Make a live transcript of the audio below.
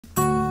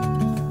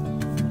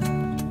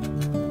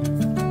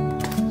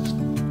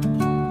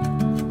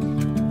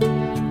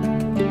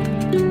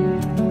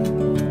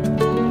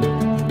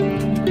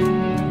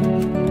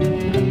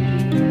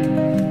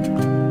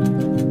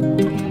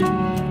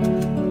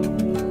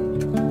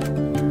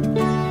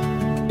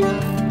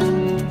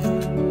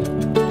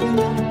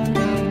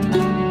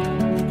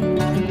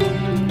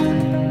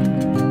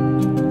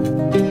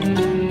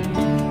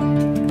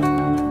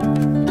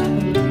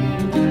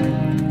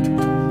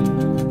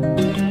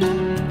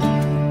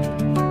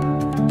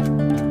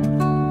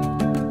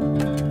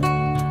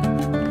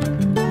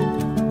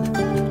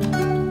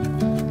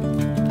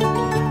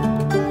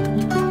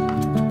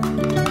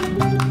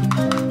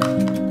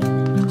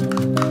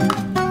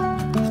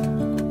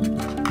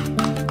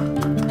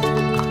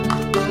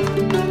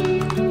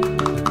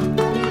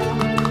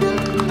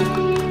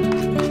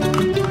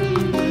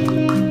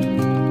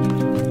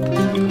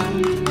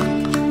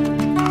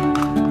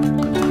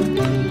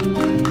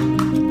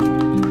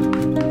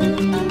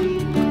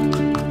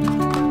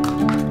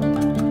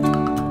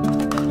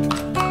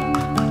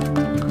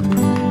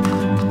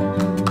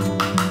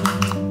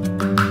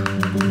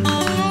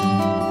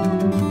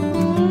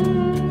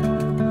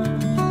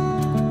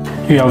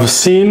You have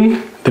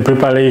seen the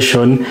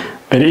preparation,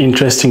 very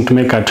interesting to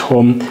make at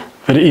home,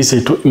 very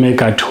easy to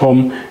make at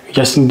home. You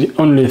just need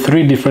only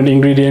 3 different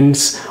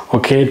ingredients,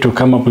 okay, to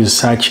come up with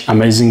such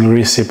amazing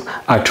recipe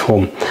at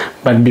home.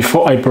 But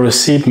before I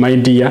proceed, my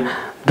dear,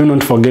 do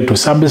not forget to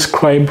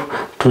subscribe,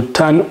 to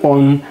turn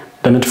on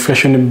the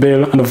notification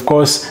bell, and of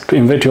course to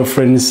invite your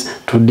friends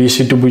to this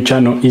YouTube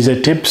channel,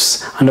 Easy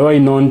Tips, and why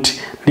not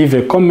leave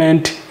a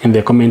comment in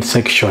the comment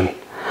section.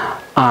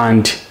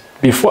 And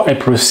before I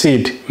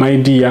proceed, my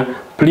dear,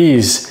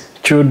 please,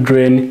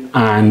 children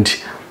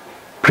and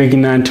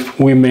pregnant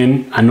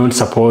women are not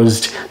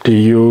supposed to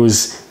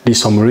use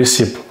this home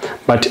recipe.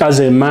 But as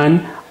a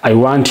man, I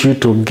want you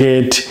to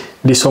get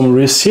this home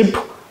recipe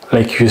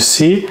like you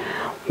see.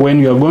 When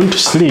you are going to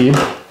sleep,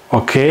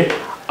 okay,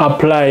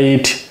 apply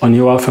it on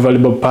your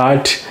favorable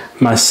part,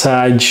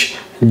 massage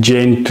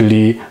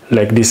gently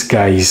like this,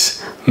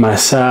 guys.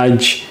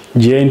 Massage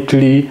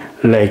gently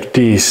like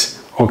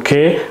this,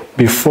 okay,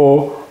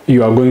 before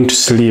you are going to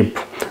sleep.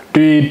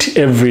 Do it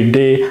every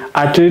day,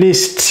 at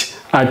least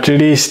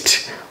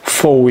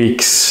 4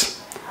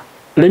 weeks.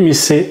 Let me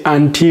say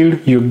until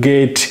you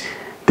get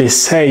the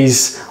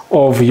size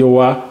of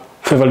your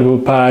favorable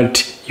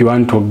part you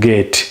want to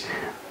get.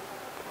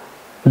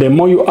 The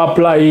more you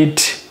apply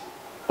it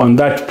on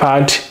that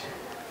part,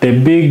 the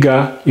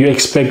bigger you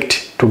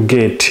expect to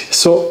get.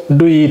 So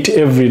do it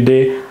every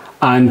day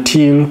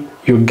until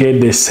you get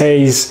the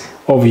size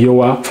of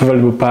your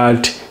favorable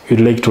part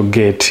you'd like to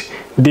get.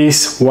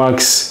 This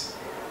works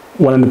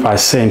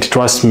 100%,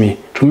 trust me,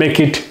 to make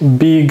it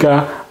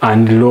bigger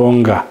and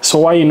longer. So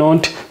why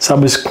not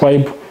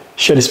subscribe,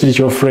 share this video with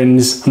your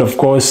friends, and of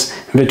course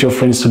invite your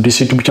friends to this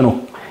YouTube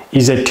channel,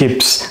 Easy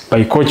Tips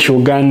by Coach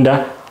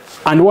Uganda.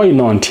 And why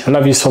not? I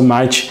love you so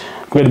much.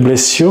 God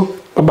bless you.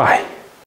 Bye bye.